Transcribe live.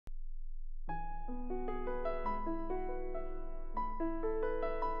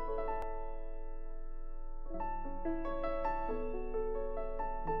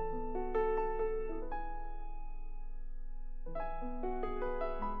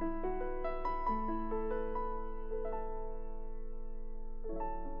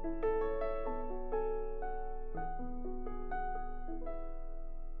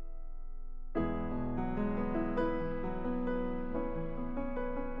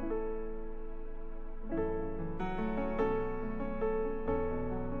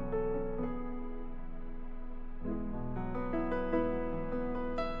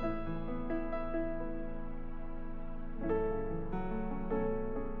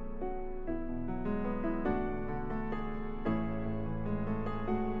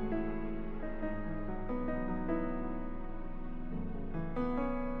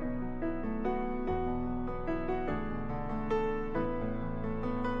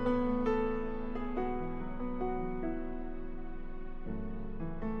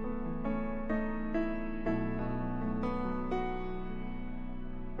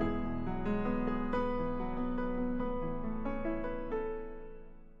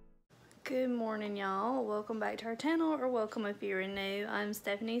Good morning, y'all. Welcome back to our channel, or welcome if you're new. I'm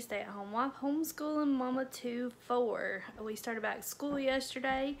Stephanie, stay-at-home wife, homeschooling mama to 4. We started back school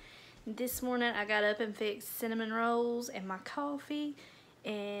yesterday. This morning I got up and fixed cinnamon rolls and my coffee,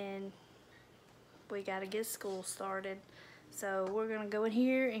 and we gotta get school started. So we're gonna go in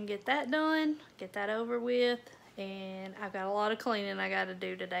here and get that done, get that over with, and I've got a lot of cleaning I gotta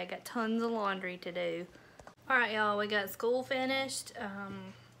do today. Got tons of laundry to do. Alright, y'all, we got school finished.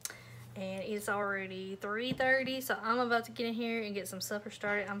 And it's already 3:30, so I'm about to get in here and get some supper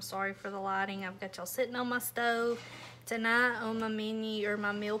started. I'm sorry for the lighting. I've got y'all sitting on my stove. Tonight on my menu, or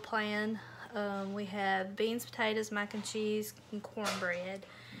my meal plan, we have beans, potatoes, mac and cheese, and cornbread.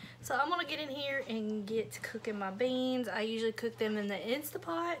 So I'm gonna get in here and get to cooking my beans. I usually cook them in the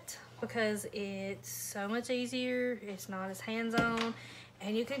Instapot because it's so much easier. It's not as hands-on,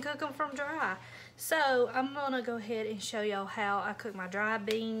 and you can cook them from dry. So I'm gonna go ahead and show y'all how I cook my dry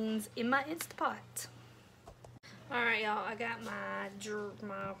beans in my Instapot. All right, y'all, I got my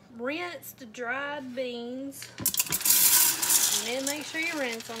rinsed dried beans. And then make sure you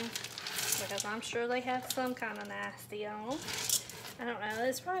rinse them, because I'm sure they have some kind of nasty on them. I don't know,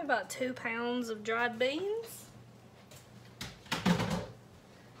 it's probably about 2 pounds of dried beans.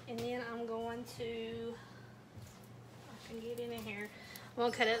 And then I'm going to, I can get in here. I'm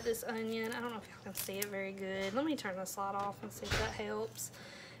gonna cut up this onion. I don't know if y'all can see it very good. Let me turn this light off and see if that helps.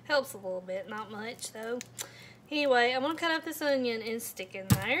 Helps a little bit, not much though. Anyway, I'm gonna cut up this onion and stick in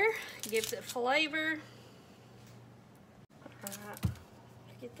there. Gives it flavor. Alright,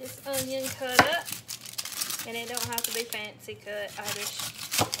 get this onion cut up. And it don't have to be fancy cut. I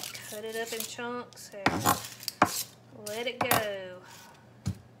just cut it up in chunks and let it go.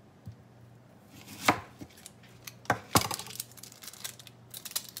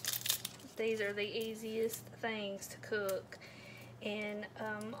 These are the easiest things to cook. And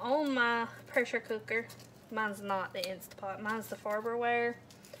on my pressure cooker, mine's not the Instapot, mine's the Farberware,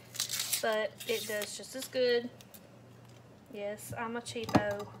 but it does just as good. Yes, I'm a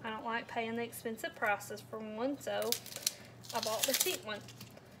cheapo. I don't like paying the expensive prices for one, so I bought the cheap one.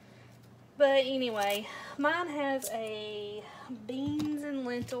 But anyway, mine has a beans and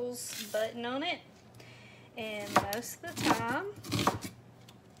lentils button on it, and most of the time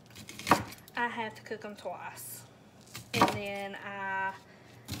I have to cook them twice, and then I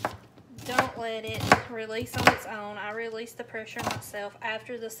don't let it release on its own. I release the pressure myself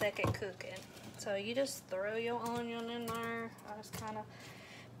after the second cooking. So you just throw your onion in there. I just kind of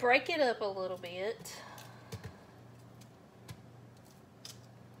break it up a little bit.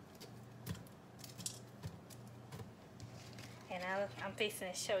 And I'm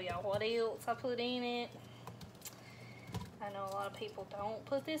fixing to show y'all what else I put in it. I know a lot of people don't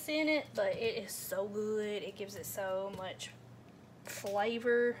put this in it, but it is so good. It gives it so much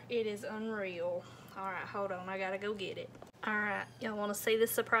flavor. It is unreal. Alright, hold on. I gotta go get it. Alright, y'all want to see the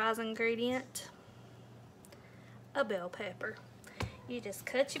surprise ingredient? A bell pepper. You just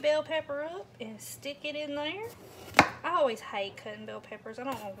cut your bell pepper up and stick it in there. I always hate cutting bell peppers. I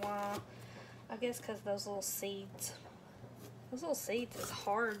don't know why. I guess because those little seeds. Those little seeds is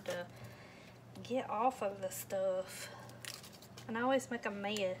hard to get off of the stuff. And I always make a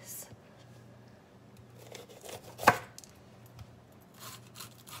mess.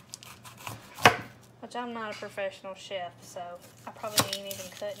 Which I'm not a professional chef, so I probably ain't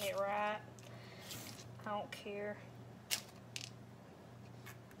even cutting it right. I don't care.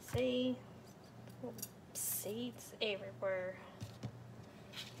 See? Little seeds everywhere.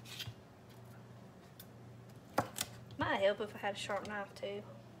 might help if I had a sharp knife too.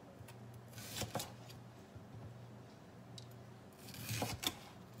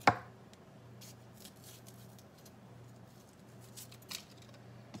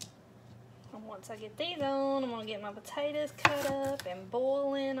 And once I get these on, I'm gonna get my potatoes cut up and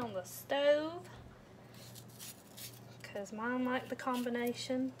boiling on the stove, because mine like the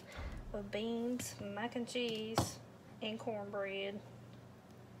combination of beans, mac and cheese, and cornbread,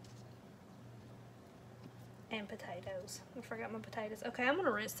 and potatoes. I forgot my potatoes. Okay, I'm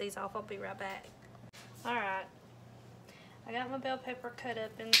gonna rinse these off. I'll be right back. Alright, I got my bell pepper cut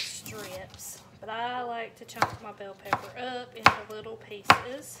up in strips, but I like to chunk my bell pepper up into little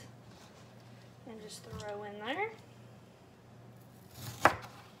pieces and just throw in there.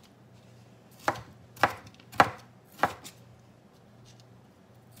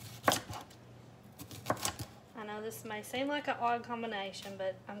 I know this may seem like an odd combination,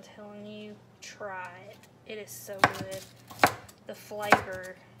 but I'm telling you, try it. It is so good. The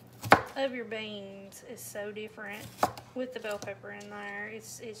flavor of your beans is so different with the bell pepper in there.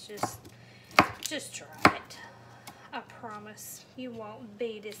 It's just try it. I promise you won't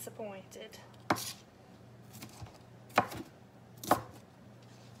be disappointed. Get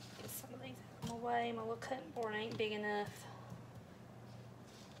some of these out of my way. My little cutting board ain't big enough.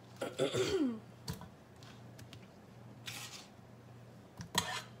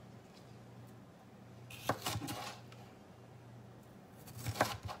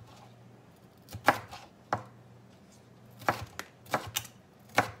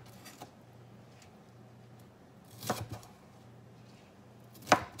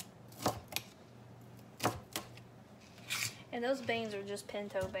 And those beans are just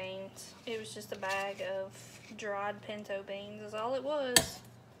pinto beans. It was just a bag of dried pinto beans is all it was.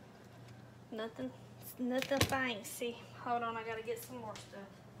 Nothing fancy. Hold on, I gotta get some more stuff.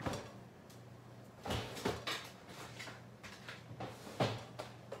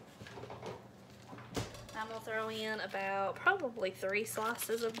 I'm gonna throw in about probably 3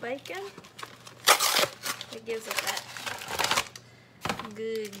 slices of bacon. It gives it that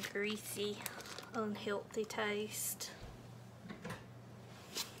good, greasy, unhealthy taste.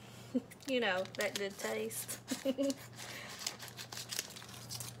 You know, that good taste.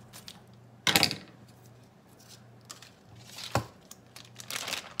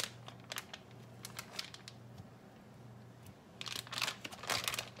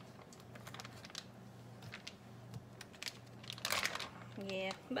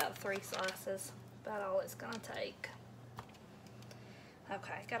 Yeah, about 3 slices. About all it's gonna take.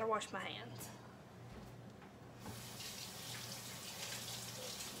 Okay, gotta wash my hands.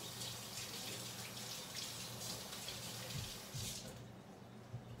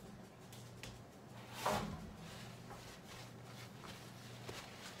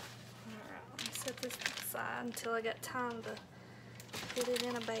 Set this aside until I got time to put it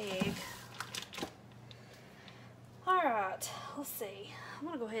in a bag. Alright, let's see. I'm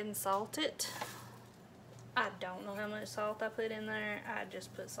gonna go ahead and salt it. I don't know how much salt I put in there. I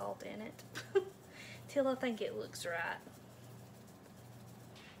just put salt in it till I think it looks right.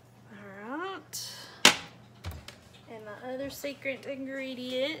 Alright. And my other secret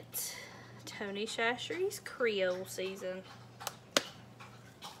ingredient, Tony Chachere's Creole season.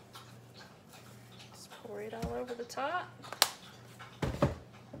 Pour it all over the top.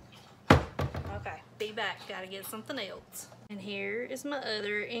 Okay, be back. Gotta get something else. And here is my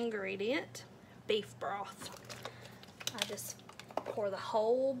other ingredient, beef broth. I just pour the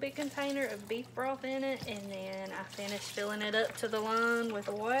whole big container of beef broth in it, and then I finish filling it up to the line with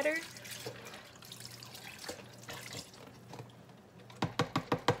water.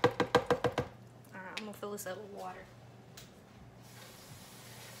 Alright, I'm gonna fill this up with water.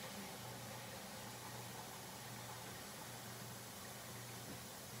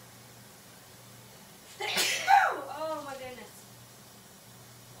 Oh my goodness.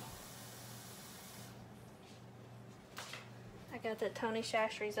 I got the Tony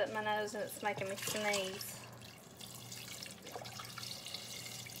Chachere's up my nose and it's making me sneeze.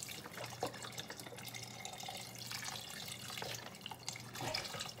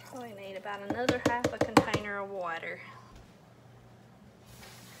 Probably need about another half a container of water.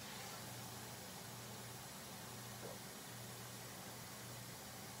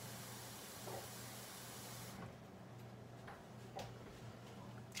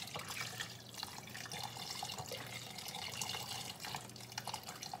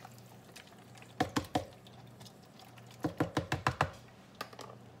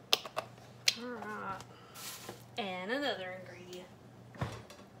 Alright, and another ingredient.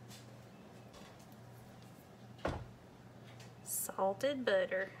 Salted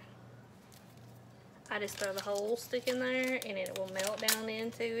butter. I just throw the whole stick in there and it will melt down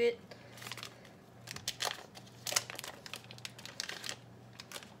into it.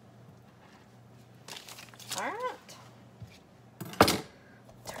 Alright.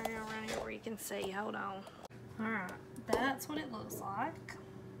 Turn it around here where you can see. Hold on. Alright, that's what it looks like.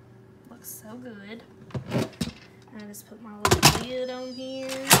 Looks so good. I just put my little lid on here.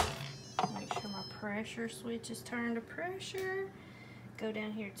 Make sure my pressure switch is turned to pressure. Go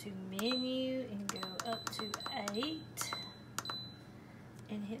down here to menu and go up to 8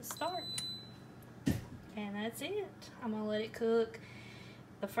 and hit start. And that's it. I'm gonna let it cook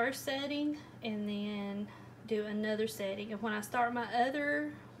the first setting and then do another setting. And when I start my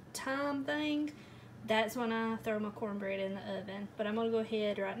other time thing, that's when I throw my cornbread in the oven. But I'm gonna go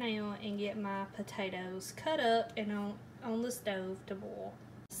ahead right now and get my potatoes cut up and on the stove to boil.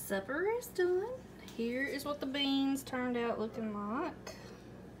 Supper is done. Here is what the beans turned out looking like.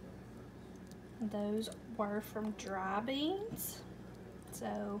 Those were from dry beans.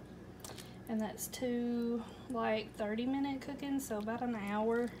 So, and that's two like 30-minute cooking, so about an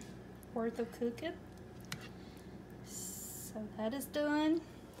hour worth of cooking. So that is done.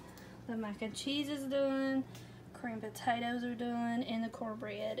 The mac and cheese is done. Creamed potatoes are done, and the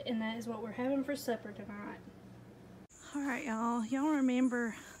cornbread, and that is what we're having for supper tonight. Alright, y'all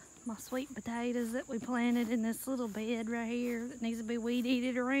remember my sweet potatoes that we planted in this little bed right here that needs to be weed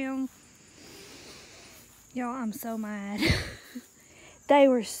eated around? Y'all, I'm so mad. They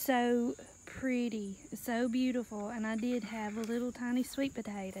were so pretty, so beautiful, and I did have little tiny sweet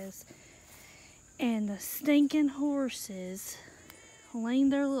potatoes, and the stinking horses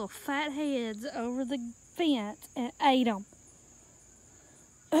leaned their little fat heads over the fence and ate them.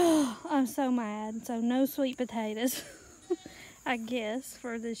 Oh, I'm so mad. So no sweet potatoes, I guess,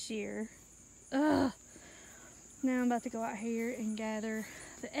 for this year. Ugh. Now I'm about to go out here and gather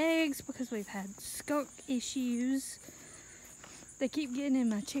the eggs because we've had skunk issues. They keep getting in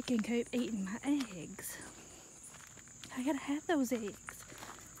my chicken coop eating my eggs. I gotta have those eggs.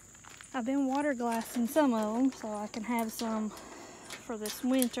 I've been water glassing some of them so I can have some for this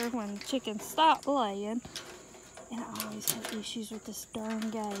winter when chickens stop laying. And I always have issues with this darn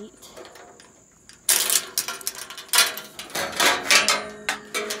gate.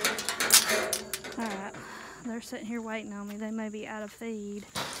 Alright, they're sitting here waiting on me. They may be out of feed.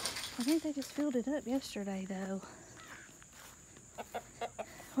 I think they just filled it up yesterday though.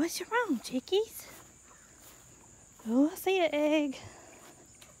 What's wrong, chickies? Oh, I see an egg.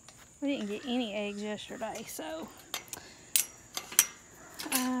 We didn't get any eggs yesterday, so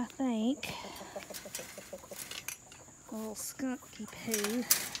I think a little skunky poo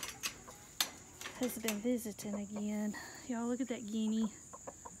has been visiting again. Y'all look at that guinea.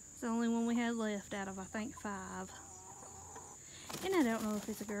 It's the only one we had left out of, I think, 5. And I don't know if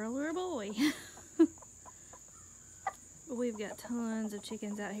it's a girl or a boy. But we've got tons of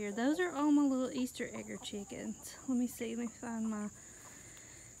chickens out here. Those are all my little Easter egger chickens. Let me see, let me find my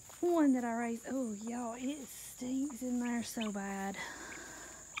one that I raised. Oh, y'all, it stinks in there so bad.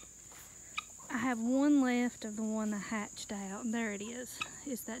 I have one left of the one that hatched out, and there it is.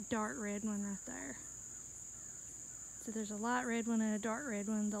 It's that dark red one right there. So there's a light red one and a dark red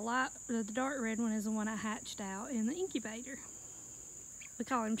one. The dark red one is the one I hatched out in the incubator. We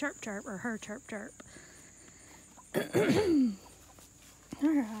call him Chirp Chirp, or her Chirp Chirp.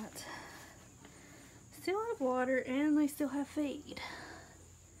 Alright. Still have water, and they still have feed.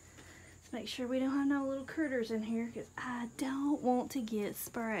 Let's make sure we don't have no little critters in here, because I don't want to get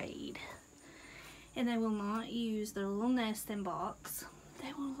sprayed. And they will not use their little nesting box.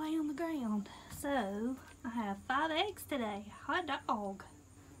 They will lay on the ground. So, I have 5 eggs today. Hot dog.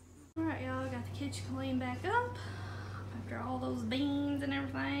 Alright, y'all, got the kitchen cleaned back up. After all those beans and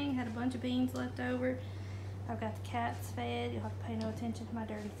everything, had a bunch of beans left over. I've got the cats fed. You'll have to pay no attention to my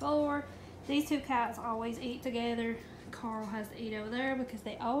dirty floor. These 2 cats always eat together. Carl has to eat over there because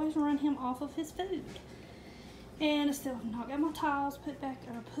they always run him off of his food. And I still have not got my tiles put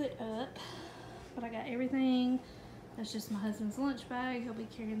up. But I got everything. That's just my husband's lunch bag. He'll be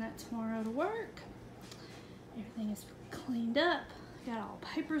carrying that tomorrow to work. Everything is cleaned up. Got all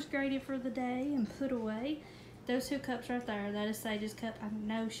papers graded for the day and put away. Those 2 cups right there, that is Sage's cup. I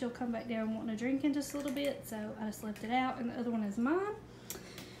know she'll come back down wanting to drink in just a little bit, so I just left it out, and the other one is mine.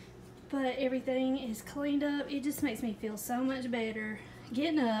 But everything is cleaned up. It just makes me feel so much better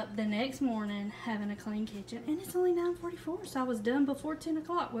getting up the next morning, having a clean kitchen. And it's only 9:44, so I was done before 10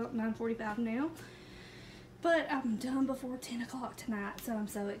 o'clock. Well, 9:45 now. But I'm done before 10 o'clock tonight, so I'm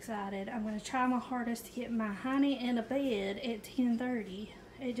so excited. I'm going to try my hardest to get my honey in a bed at 10:30.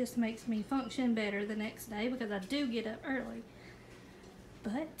 It just makes me function better the next day because I do get up early.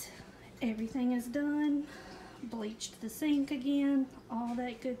 But Everything is done. Bleached the sink again, all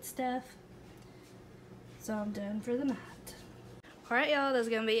that good stuff. So I'm done for the night. Alright y'all, that's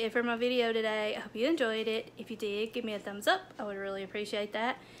going to be it for my video today. I hope you enjoyed it. If you did, give me a thumbs up. I would really appreciate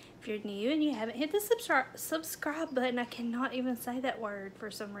that. If you're new and you haven't hit the subscribe button, I cannot even say that word for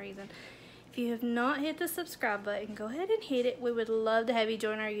some reason. If you have not hit the subscribe button, go ahead and hit it. We would love to have you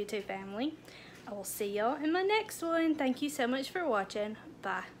join our YouTube family. I will see y'all in my next one. Thank you so much for watching.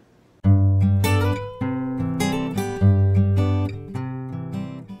 Bye.